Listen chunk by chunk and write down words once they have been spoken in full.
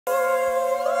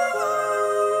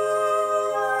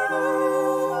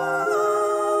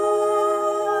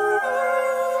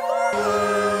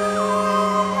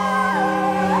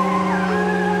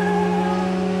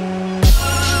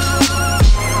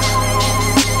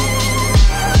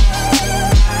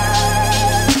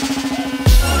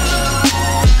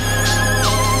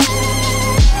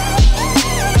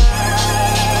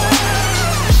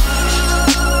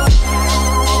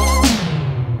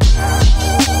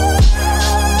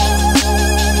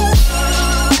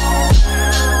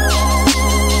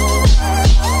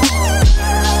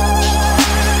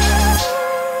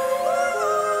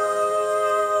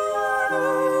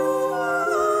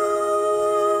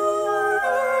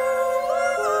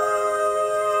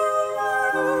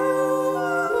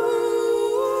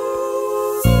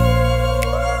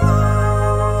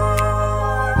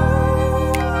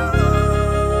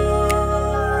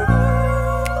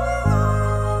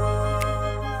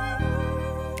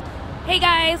Hey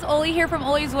guys, Oli here from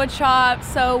Oli's Wood Shop.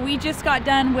 So we just got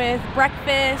done with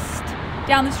breakfast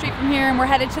down the street from here and we're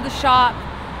headed to the shop.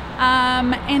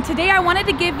 And today I wanted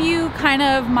to give you kind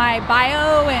of my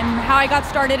bio and how I got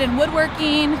started in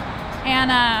woodworking.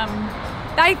 And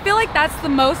I feel like that's the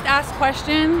most asked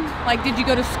question. Like, did you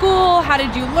go to school? How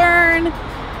did you learn?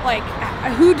 Like,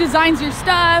 who designs your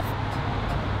stuff?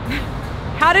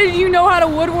 How did you know how to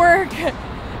woodwork?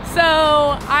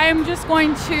 So I'm just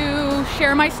going to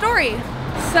share my story.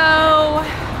 So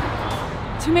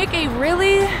to make a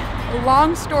really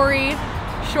long story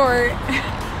short,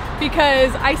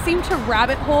 because I seem to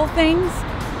rabbit hole things,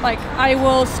 like I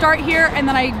will start here and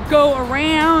then I go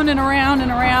around and around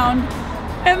and around,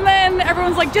 and then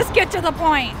everyone's like, just get to the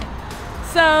point.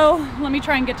 So let me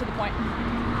try and get to the point.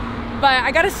 But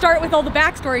I got to start with all the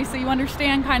backstory so you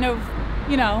understand kind of,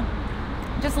 you know,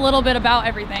 just a little bit about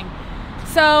everything.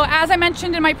 So as I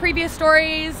mentioned in my previous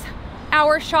stories,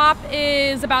 our shop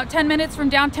is about 10 minutes from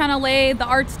downtown LA, the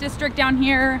arts district down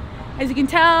here. As you can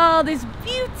tell, this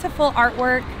beautiful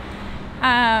artwork.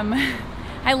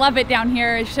 I love it down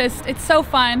here. It's so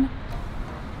fun.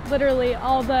 Literally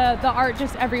all the art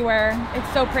just everywhere.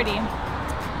 It's so pretty.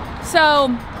 So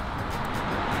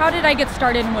how did I get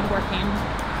started in woodworking?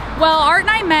 Well, Art and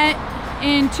I met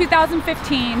in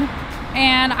 2015.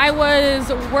 And I was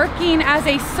working as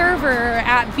a server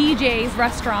at BJ's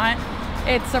restaurant.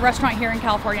 It's a restaurant here in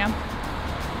California.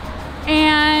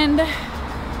 And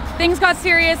things got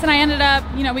serious and I ended up,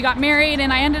 you know, we got married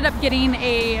and I ended up getting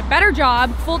a better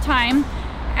job full-time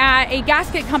at a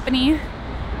gasket company.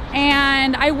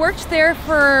 And I worked there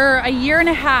for a year and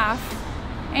a half.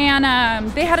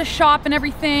 And they had a shop and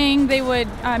everything. They would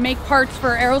make parts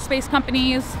for aerospace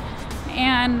companies.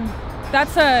 And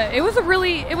it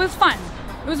was fun.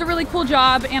 It was a really cool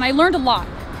job and I learned a lot.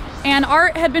 And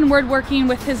Art had been woodworking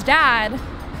with his dad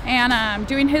and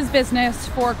doing his business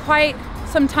for quite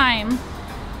some time.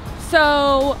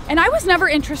 So, and I was never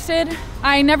interested.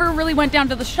 I never really went down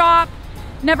to the shop,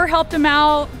 never helped him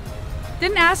out,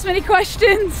 didn't ask many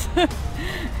questions.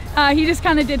 He just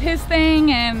kind of did his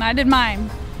thing and I did mine.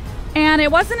 And it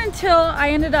wasn't until I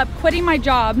ended up quitting my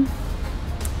job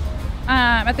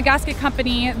at the gasket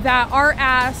company that Art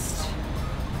asked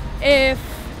if,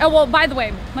 oh well, by the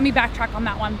way, let me backtrack on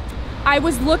that one. I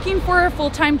was looking for a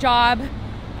full-time job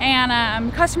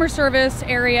and customer service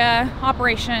area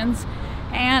operations,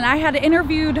 and I had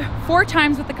interviewed 4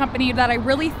 times with the company that I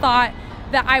really thought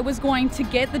that I was going to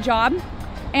get the job.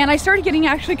 And I started getting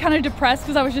actually kind of depressed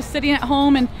because I was just sitting at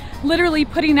home and literally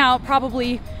putting out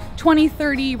probably 20,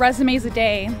 30 resumes a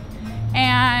day.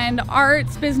 And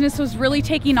Art's business was really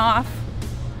taking off.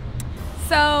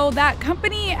 So that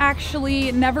company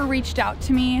actually never reached out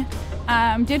to me.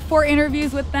 Did 4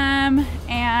 interviews with them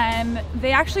and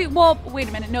they actually, well, wait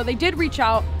a minute, no, they did reach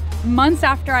out months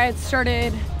after I had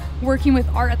started working with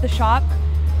Art at the shop.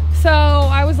 So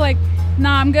I was like,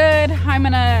 nah, I'm good. I'm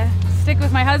gonna stick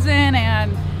with my husband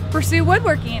and pursue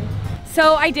woodworking.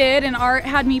 So I did, and Art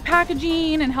had me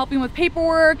packaging and helping with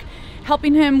paperwork,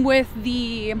 helping him with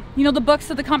the, you know, the books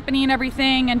of the company and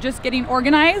everything, and just getting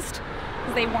organized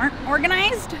because they weren't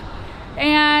organized.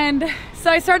 And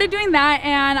so I started doing that,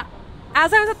 and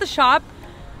as I was at the shop,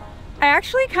 I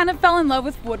actually kind of fell in love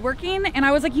with woodworking. And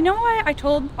I was like, you know what? I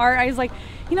told Art, I was like,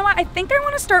 you know what? I think I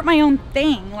want to start my own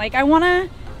thing. Like, I want to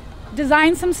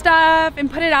design some stuff and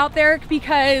put it out there,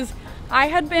 because I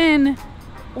had been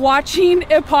watching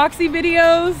epoxy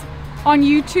videos on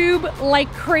YouTube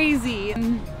like crazy.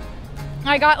 And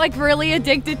I got like really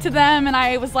addicted to them, and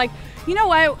I was like, you know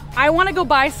what? I want to go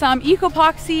buy some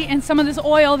epoxy and some of this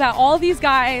oil that all these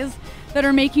guys that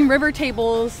are making river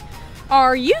tables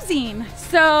are using.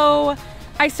 So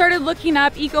I started looking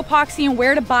up epoxy and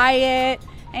where to buy it,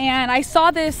 and I saw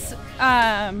this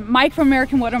Mike from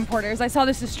American Wood Importers. I saw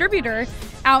this distributor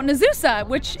out in Azusa,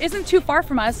 which isn't too far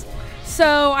from us.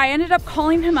 So I ended up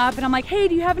calling him up and I'm like, hey,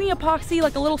 do you have any epoxy,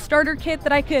 like a little starter kit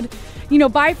that I could, you know,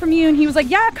 buy from you? And he was like,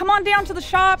 yeah, come on down to the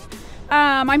shop.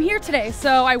 I'm here today.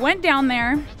 So I went down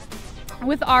there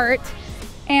with Art.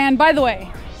 And by the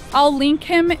way, I'll link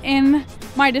him in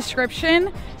my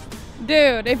description.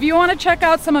 Dude, if you want to check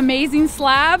out some amazing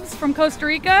slabs from Costa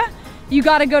Rica, you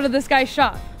got to go to this guy's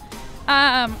shop.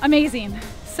 Amazing.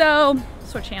 So,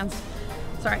 switch hands.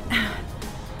 Sorry.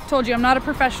 Told you I'm not a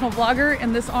professional vlogger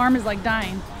and this arm is like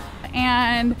dying.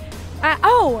 And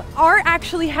oh, Art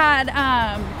actually had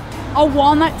a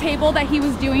walnut table that he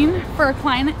was doing for a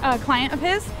client of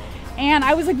his, and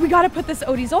I was like, we got to put this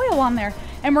Odies Oil on there,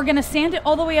 and we're gonna sand it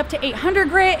all the way up to 800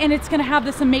 grit, and it's gonna have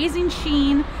this amazing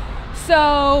sheen.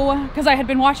 So, because I had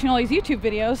been watching all these YouTube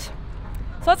videos,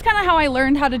 So that's kind of how I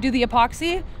learned how to do the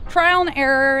epoxy. Trial and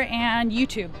error and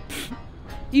YouTube.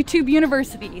 YouTube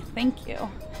University, thank you.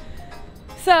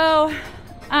 So,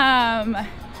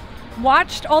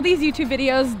 watched all these YouTube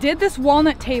videos, did this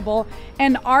walnut table,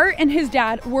 and Art and his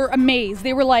dad were amazed.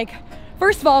 They were like,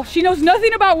 first of all, she knows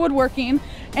nothing about woodworking,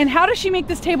 and how does she make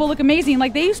this table look amazing?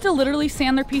 Like, they used to literally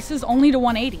sand their pieces only to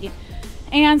 180.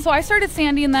 And so I started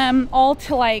sanding them all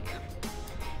to like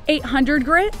 800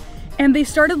 grit, and they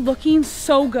started looking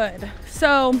so good.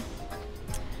 So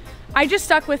I just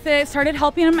stuck with it, started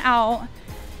helping them out.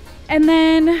 And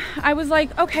then I was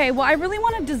like, okay, well, I really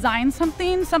want to design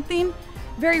something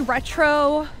very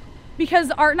retro,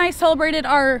 because Art and I celebrated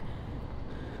our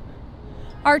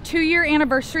 2-year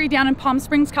anniversary down in Palm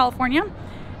Springs, California.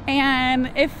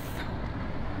 And if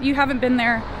you haven't been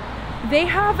there, they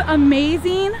have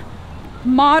amazing,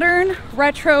 modern,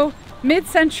 retro,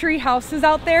 mid-century houses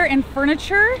out there and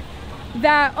furniture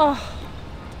that, oh,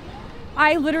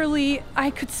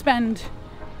 I could spend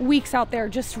weeks out there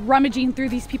just rummaging through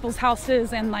these people's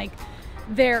houses and like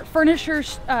their furniture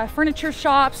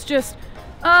shops, just,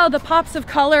 oh, the pops of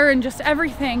color and just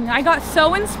everything. I got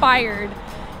so inspired,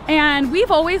 and we've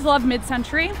always loved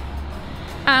mid-century.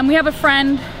 We have a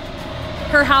friend,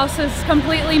 her house is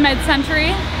completely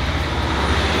mid-century,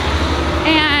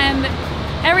 and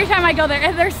every time I go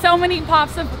there, there's so many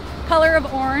pops of color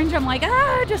of orange. I'm like,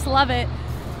 I just love it.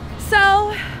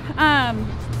 So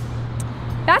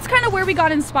that's kind of where we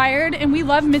got inspired, and we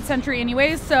love mid-century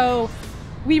anyways. So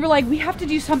we were like, we have to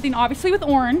do something obviously with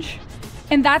orange.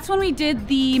 And that's when we did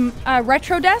the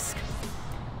retro desk,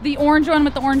 the orange one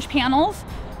with the orange panels.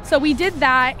 So we did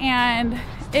that, and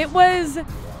it was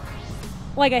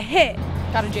like a hit.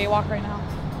 Got a jaywalk right now.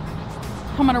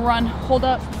 I'm gonna run, hold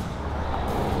up.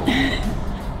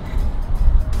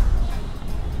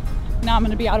 Now I'm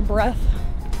gonna be out of breath.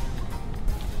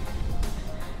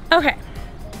 Okay.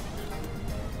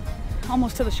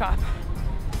 Almost to the shop.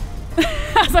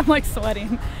 As I'm like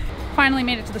sweating. Finally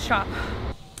made it to the shop.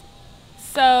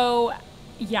 So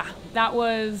yeah, that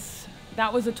was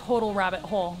a total rabbit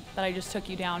hole that I just took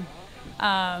you down.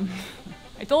 I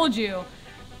told you,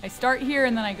 I start here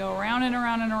and then I go around and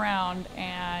around and around,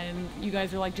 and you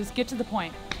guys are like, just get to the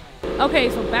point. Okay,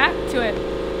 so back to it.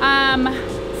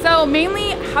 So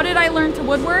mainly, how did I learn to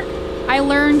woodwork? I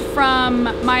learned from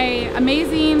my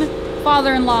amazing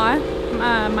father-in-law,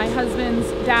 my husband's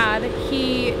dad.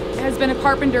 He has been a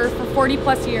carpenter for 40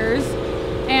 plus years.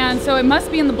 And so it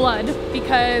must be in the blood,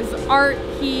 because Art,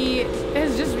 he's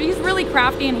really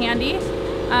crafty and handy.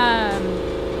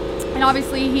 And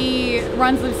obviously he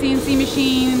runs the CNC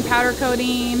machine, powder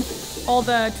coating, all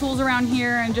the tools around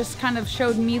here, and just kind of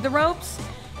showed me the ropes.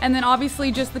 And then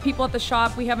obviously just the people at the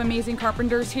shop, we have amazing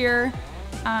carpenters here.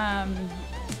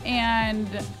 And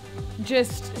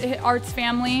just Art's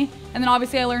family. And then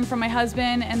obviously I learned from my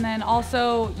husband, and then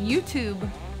also YouTube,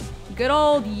 good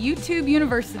old YouTube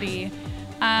University.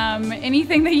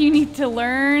 Anything that you need to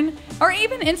learn, or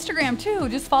even Instagram too,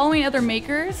 just following other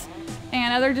makers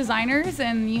and other designers,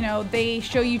 and you know, they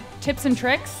show you tips and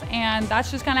tricks, and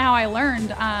that's just kind of how I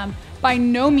learned. By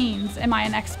no means am I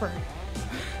an expert.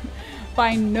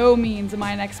 By no means am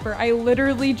I an expert. I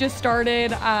literally just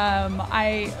started,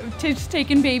 I just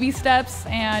taken baby steps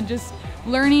and just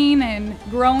learning and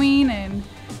growing and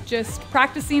just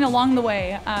practicing along the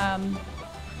way.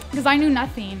 Because I knew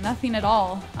nothing at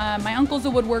all. My uncle's a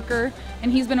woodworker,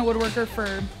 and he's been a woodworker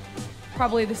for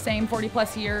probably the same 40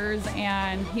 plus years,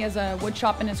 and he has a wood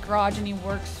shop in his garage, and he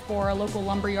works for a local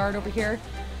lumber yard over here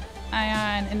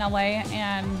and in LA.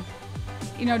 And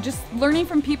you know, just learning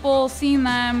from people, seeing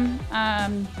them.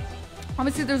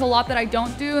 Obviously there's a lot that I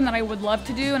don't do and that I would love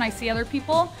to do, and I see other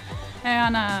people,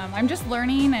 and I'm just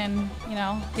learning. And you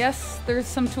know, yes, there's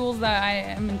some tools that I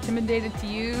am intimidated to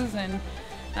use, and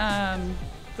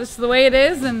this is the way it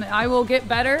is, and I will get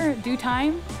better due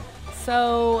time.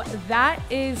 So that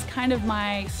is kind of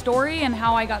my story and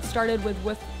how I got started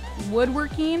with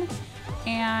woodworking.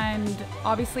 And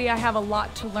obviously I have a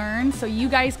lot to learn, so you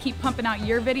guys keep pumping out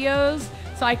your videos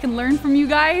so I can learn from you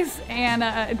guys, and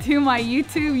do my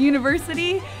YouTube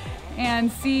University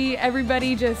and see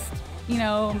everybody just, you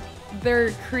know,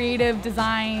 their creative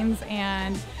designs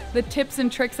and the tips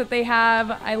and tricks that they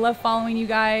have. I love following you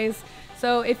guys.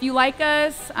 So if you like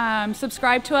us,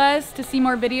 subscribe to us to see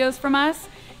more videos from us.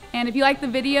 And if you like the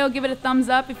video, give it a thumbs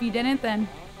up. If you didn't, then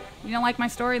you don't like my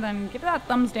story, then give it that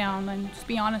thumbs down, then just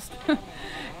be honest.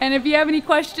 And if you have any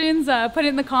questions, put it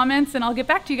in the comments and I'll get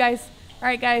back to you guys. All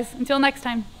right guys, until next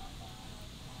time.